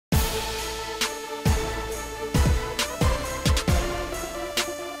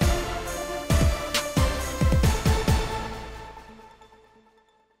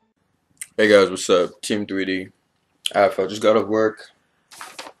Hey guys, what's up? Team 3D. I just got off work.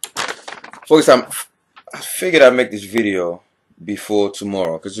 Focus. I figured I'd make this video before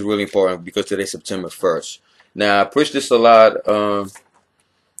tomorrow because it's really important because today's September 1st. Now I push this a lot,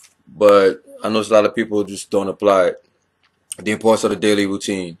 but I know a lot of people just don't apply it. The importance of the daily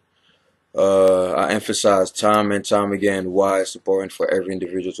routine. I emphasize time and time again why it's important for every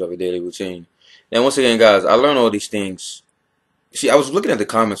individual to have a daily routine. And once again, guys, I learned all these things. See, I was looking at the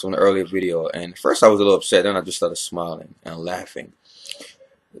comments on the earlier video, and first I was a little upset, then I just started smiling and laughing.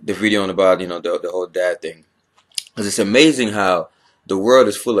 The video on about, the whole dad thing. Because it's amazing how the world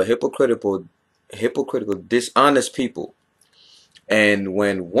is full of hypocritical, dishonest people. And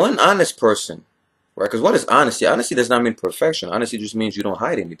when one honest person, right, because what is honesty? Honesty does not mean perfection. Honesty just means you don't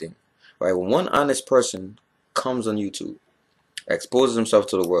hide anything, right? When one honest person comes on YouTube, exposes himself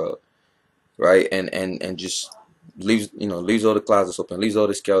to the world, right, and just leaves all the closets open, leaves all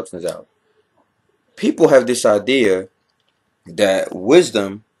the skeletons out. People have this idea that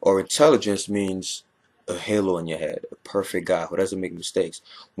wisdom or intelligence means a halo in your head, a perfect guy who doesn't make mistakes.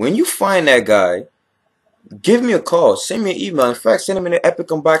 When you find that guy, give me a call, send me an email. In fact, send him in the Epic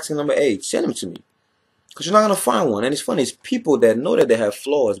Unboxing number 8. Send him to me. Because you're not going to find one. And it's funny, it's people that know that they have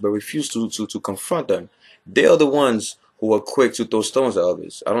flaws but refuse to confront them. They are the ones who are quick to throw stones at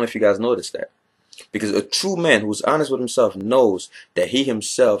others. I don't know if you guys noticed that. Because a true man who's honest with himself knows that he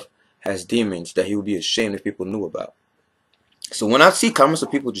himself has demons that he would be ashamed if people knew about. So when I see comments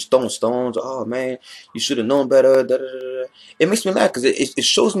of people just throwing stones, oh man, you should have known better, da, da, da, da, it makes me laugh because it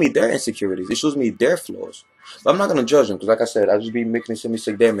shows me their insecurities. It shows me their flaws. But I'm not going to judge them because, like I said, I'll just be making the same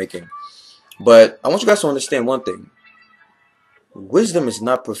mistake they're making. But I want you guys to understand one thing. Wisdom is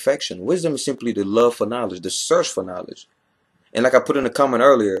not perfection. Wisdom is simply the love for knowledge, the search for knowledge. And like I put in a comment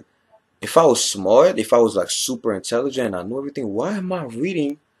earlier, if I was smart, if I was like super intelligent and I knew everything, why am I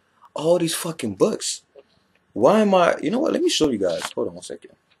reading all these fucking books? Why am I, you know what, let me show you guys. Hold on one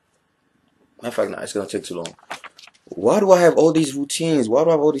second. Matter of fact, nah, it's going to take too long. Why do I have all these routines? Why do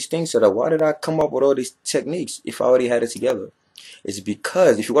I have all these things set up? Why did I come up with all these techniques if I already had it together? It's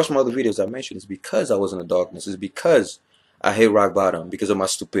because, if you watch my other videos I mentioned, it's because I was in the darkness. It's because I hit rock bottom because of my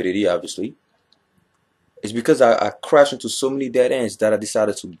stupidity, obviously. It's because I crashed into so many dead ends that I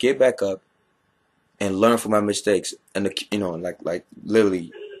decided to get back up and learn from my mistakes and, like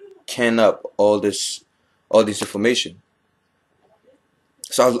literally can up all this information.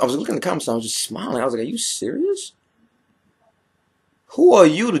 So I was looking at the comments and I was just smiling. I was like, are you serious? Who are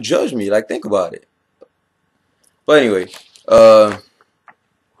you to judge me? Like, think about it. But anyway,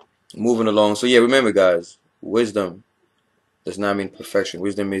 moving along. So yeah, remember guys, wisdom does not mean perfection.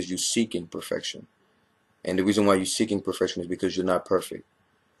 Wisdom is you seeking perfection. And the reason why you're seeking perfection is because you're not perfect.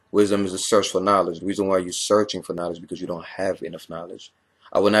 Wisdom is a search for knowledge. The reason why you're searching for knowledge is because you don't have enough knowledge.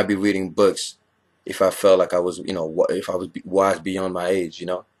 I would not be reading books if I felt like I was, if I was wise beyond my age,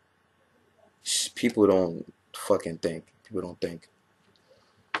 People don't fucking think. People don't think.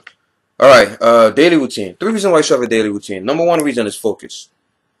 Alright, daily routine. 3 reasons why you should have a daily routine. Number 1 reason is focus.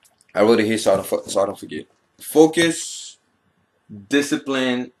 I wrote it here so I don't forget. Focus,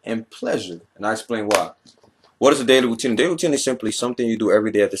 discipline, and pleasure. And I explain why. What is a daily routine? A daily routine is simply something you do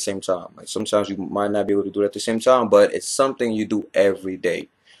every day at the same time. Like sometimes you might not be able to do it at the same time, but it's something you do every day.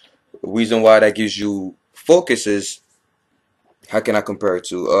 The reason why that gives you focus is, how can I compare it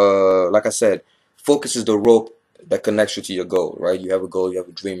to? Like I said, focus is the rope that connects you to your goal, right? You have a goal, you have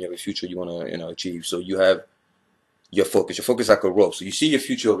a dream, you have a future you want to, achieve. So you have your focus. Your focus is like a rope. So you see your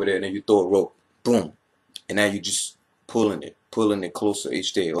future over there, and then you throw a rope, boom, and now you just pulling it closer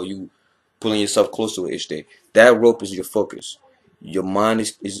each day, or you pulling yourself closer to it each day. That rope is your focus. Your mind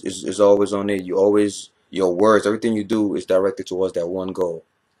is always on it. Your words, everything you do is directed towards that one goal.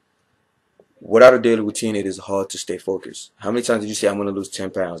 Without a daily routine, it is hard to stay focused. How many times did you say, I'm going to lose 10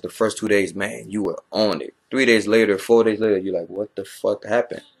 pounds? The first 2 days, man, you were on it. 3 days later, 4 days later, you're like, what the fuck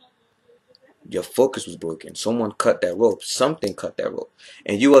happened? Your focus was broken. Someone cut that rope. Something cut that rope.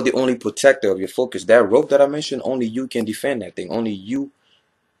 And you are the only protector of your focus. That rope that I mentioned, only you can defend that thing. Only you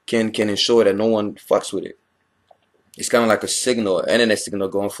can ensure that no one fucks with it. It's kind of like a signal, an internet signal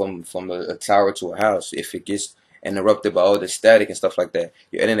going from a tower to a house. If it gets interrupted by all the static and stuff like that,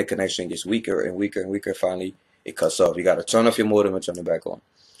 your internet connection gets weaker and weaker and weaker. Finally, it cuts off. You got to turn off your modem and turn it back on.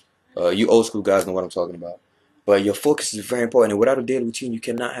 You old school guys know what I'm talking about. But your focus is very important. And without a daily routine, you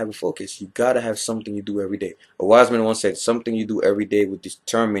cannot have a focus. You got to have something you do every day. A wise man once said, something you do every day will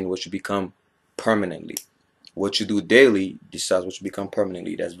determine what you become permanently. What you do daily decides what you become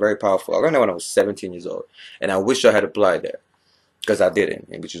permanently. That's very powerful. I learned that when I was 17 years old. And I wish I had applied that. Because I didn't.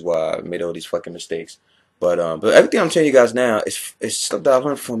 And which is why I made all these fucking mistakes. But everything I'm telling you guys now is stuff that I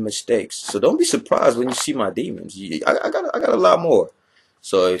learned from mistakes. So don't be surprised when you see my demons. I got a lot more.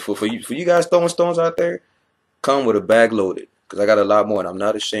 So for you guys throwing stones out there, come with a bag loaded, because I got a lot more, and I'm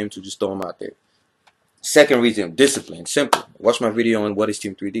not ashamed to just throw them out there. Second reason, discipline. Simple. Watch my video on what is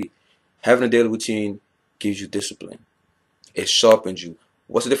Team 3D. Having a daily routine gives you discipline. It sharpens you.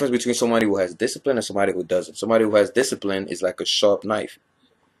 What's the difference between somebody who has discipline and somebody who doesn't? Somebody who has discipline is like a sharp knife.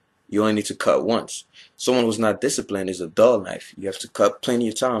 You only need to cut once. Someone who's not disciplined is a dull knife. You have to cut plenty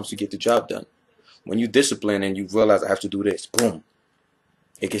of times to get the job done. When you discipline and you realize I have to do this, boom,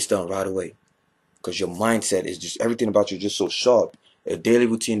 it gets done right away. Because your mindset is just, everything about you is just so sharp. A daily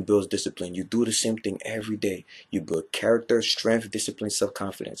routine builds discipline. You do the same thing every day. You build character, strength, discipline,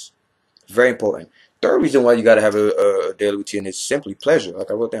 self-confidence. Very important. Third reason why you got to have a daily routine is simply pleasure.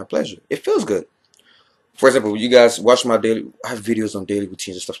 Like I wrote down, pleasure. It feels good. For example, you guys watch my daily, I have videos on daily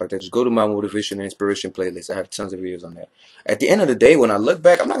routines and stuff like that. Just go to my motivation and inspiration playlist. I have tons of videos on that. At the end of the day, when I look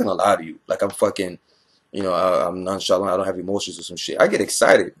back, I'm not going to lie to you. Like I'm fucking, I'm nonchalant. I don't have emotions or some shit. I get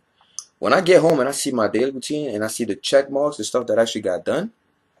excited. When I get home and I see my daily routine and I see the check marks, the stuff that actually got done,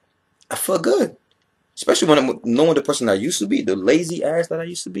 I feel good. Especially when I'm knowing the person I used to be, the lazy ass that I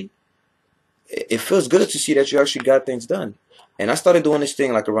used to be. It feels good to see that you actually got things done. And I started doing this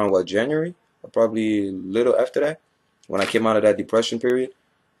thing like around, January? Or probably a little after that, when I came out of that depression period.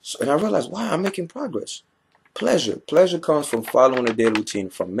 And I realized, wow, I'm making progress. Pleasure. Pleasure comes from following a daily routine,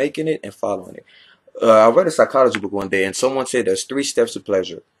 from making it and following it. I read a psychology book one day, and someone said there's 3 steps to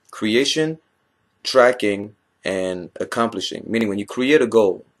pleasure: creation, tracking, and accomplishing. Meaning when you create a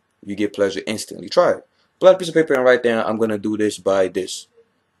goal, you get pleasure instantly. Try it. Pull out a piece of paper and write down, I'm going to do this by this.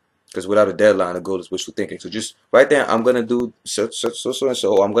 Because without a deadline, a goal is wishful thinking. So just write down, I'm going to do so and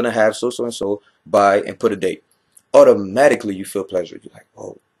so. I'm going to have so and so by, and put a date. Automatically, you feel pleasure. You're like,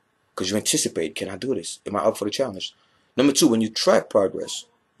 whoa. Because you anticipate, can I do this? Am I up for the challenge? Number 2, when you track progress,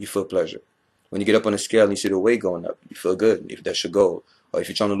 you feel pleasure. When you get up on the scale and you see the weight going up, you feel good, if that's your goal. Or if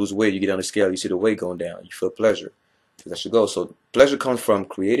you're trying to lose weight, you get on the scale, you see the weight going down, you feel pleasure, if that's your goal. So pleasure comes from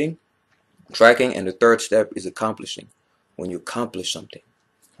creating, tracking, and the third step is accomplishing. When you accomplish something.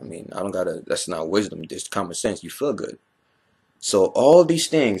 I mean, that's not wisdom, it's common sense. You feel good. So all these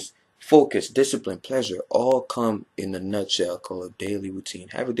things, focus, discipline, pleasure, all come in a nutshell called a daily routine.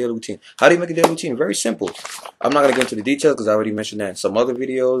 Have a daily routine. How do you make a daily routine? Very simple. I'm not going to get into the details because I already mentioned that in some other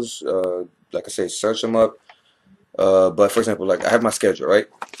videos. Like I said, search them up. But for example, like I have my schedule, right?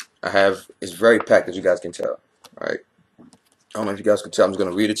 It's very packed, as you guys can tell, right? I don't know if you guys can tell. I'm just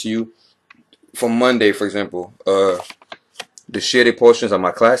going to read it to you. From Monday, for example, the shaded portions are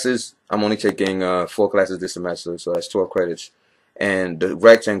my classes. I'm only taking 4 classes this semester, so that's 12 credits. And the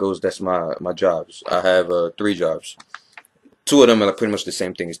rectangles, that's my jobs. I have 3 jobs. 2 of them are pretty much the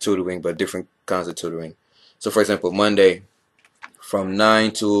same thing as tutoring, but different kinds of tutoring. So for example, Monday, from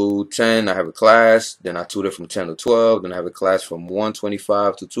 9 to 10, I have a class. Then I tutor from 10 to 12. Then I have a class from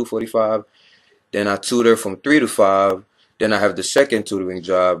 1:25 to 2:45. Then I tutor from 3 to 5. Then I have the second tutoring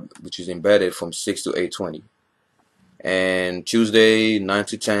job, which is embedded, from 6 to 8:20. And Tuesday 9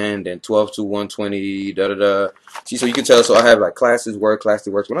 to 10, then 12 to 1:20, See, so you can tell. So I have like classes, work,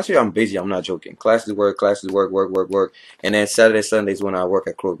 classes, work. When I say I'm busy, I'm not joking. Classes, work, work. And then Saturday, Sundays when I work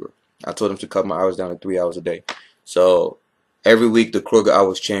at Kroger. I told them to cut my hours down to 3 hours a day. So every week the Kroger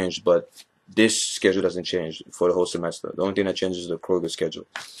hours change, but this schedule doesn't change for the whole semester. The only thing that changes is the Kroger schedule.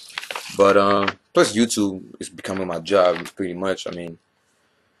 But plus YouTube is becoming my job pretty much. I mean,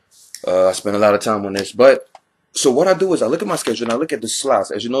 I spend a lot of time on this, but. So what I do is I look at my schedule and I look at the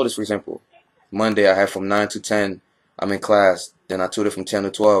slots. As you notice, for example, Monday I have from 9 to 10, I'm in class. Then I tutor from 10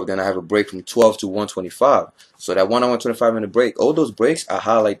 to 12. Then I have a break from 12 to 1:25. So that 1 hour 25-minute break, all those breaks, I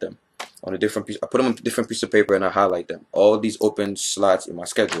highlight them on a different piece. I put them on a different piece of paper and I highlight them. All these open slots in my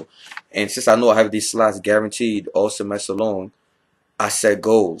schedule. And since I know I have these slots guaranteed all semester long, I set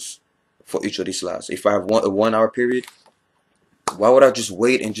goals for each of these slots. If I have a 1 hour period, why would I just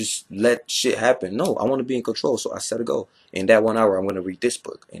wait and just let shit happen? No, I want to be in control, so I set a goal. In that 1 hour, I'm going to read this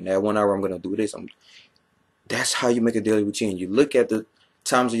book. In that 1 hour, I'm going to do this. That's how you make a daily routine. You look at the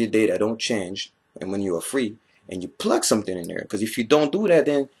times of your day that don't change, and when you are free, and you plug something in there. Because if you don't do that,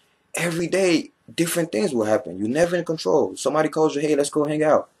 then every day, different things will happen. You're never in control. Somebody calls you, hey, let's go hang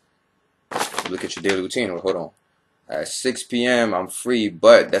out. You look at your daily routine. Well, hold on. At 6 p.m., I'm free,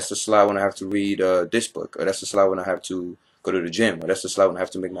 but that's the slot when I have to read this book, or that's the slot when I have to go to the gym, or that's the slot when I have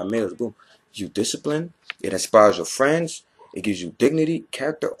to make my meals. Boom. You discipline. It inspires your friends. It gives you dignity,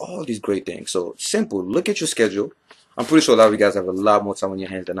 character, all these great things. So simple. Look at your schedule. I'm pretty sure a lot of you guys have a lot more time on your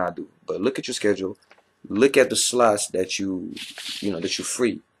hands than I do. But look at your schedule. Look at the slots that that you're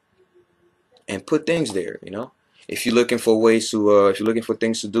free. and put things there. If you're looking for ways to, if you're looking for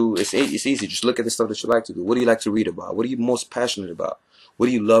things to do, it's easy. Just look at the stuff that you like to do. What do you like to read about? What are you most passionate about? What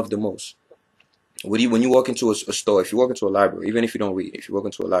do you love the most? When you walk into a store, if you walk into a library, even if you don't read, if you walk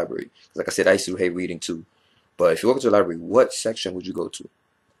into a library, like I said, I used to hate reading too. But if you walk into a library, what section would you go to?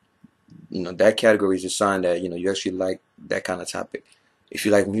 That category is a sign that, you actually like that kind of topic. If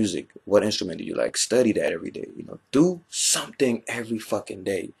you like music, what instrument do you like? Study that every day. Do something every fucking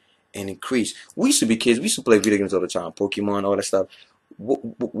day and increase. We used to be kids. We used to play video games all the time, Pokemon, all that stuff.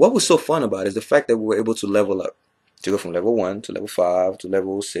 What was so fun about it is the fact that we were able to level up, to go from level 1 to level 5 to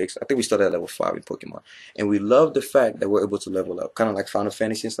level 6. I think we started at level 5 in Pokemon. And we love the fact that we're able to level up, kind of like Final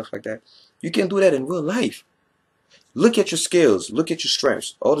Fantasy and stuff like that. You can do that in real life. Look at your skills, look at your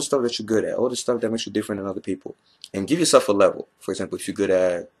strengths, all the stuff that you're good at, all the stuff that makes you different than other people, and give yourself a level. For example, if you're good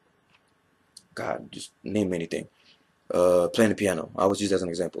at, God, just name anything, playing the piano. I always use that as an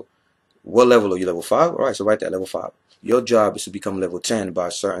example. What level are you? Level 5? All right, so right there, level 5. Your job is to become level 10 by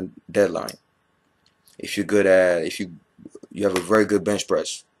a certain deadline. If you're good at, if you have a very good bench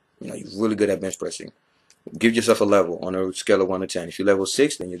press, you're really good at bench pressing. Give yourself a level on a scale of 1 to 10. If you're level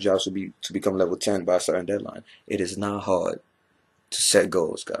 6, then your job should be to become level 10 by a certain deadline. It is not hard to set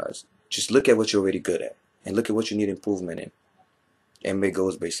goals, guys. Just look at what you're already good at and look at what you need improvement in and make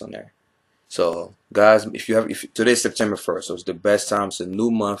goals based on there. So, guys, if today's September 1st, so it's the best time. It's a new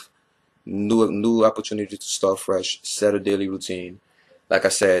month, new opportunity to start fresh, set a daily routine. Like I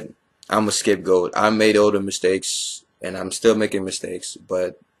said, I'm a scapegoat. I made all the mistakes and I'm still making mistakes,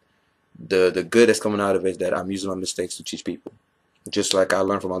 but the good that's coming out of it is that I'm using my mistakes to teach people. Just like I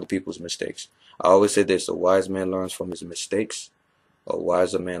learn from other people's mistakes. I always say this: a wise man learns from his mistakes, a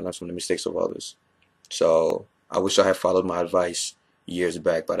wiser man learns from the mistakes of others. So I wish I had followed my advice years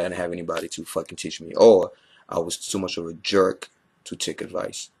back, but I didn't have anybody to fucking teach me, or I was too much of a jerk to take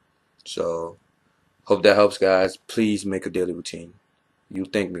advice. So hope that helps, guys. Please make a daily routine. You'll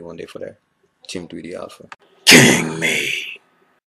thank me one day for that. Team 3D Alpha. King me.